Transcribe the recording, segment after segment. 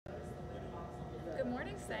Good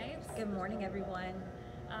morning, Saints. Good morning, everyone.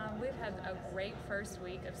 We've had a great first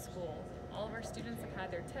week of school. All of our students have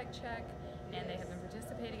had their tech check and they have been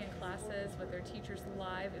participating in classes with their teachers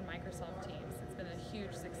live in Microsoft Teams. It's been a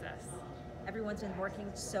huge success. Everyone's been working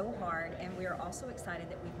so hard, and we are also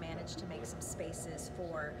excited that we've managed to make some spaces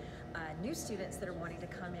for new students that are wanting to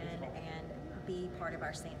come in and be part of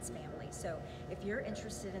our Saints family. So if you're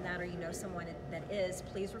interested in that or you know someone that is,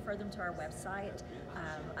 please refer them to our website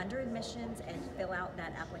under admissions and fill out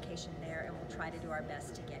that application there, and we'll try to do our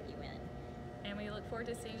best to get you in. And we look forward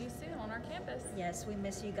to seeing you soon on our campus. Yes, we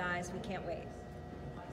miss you guys. We can't wait.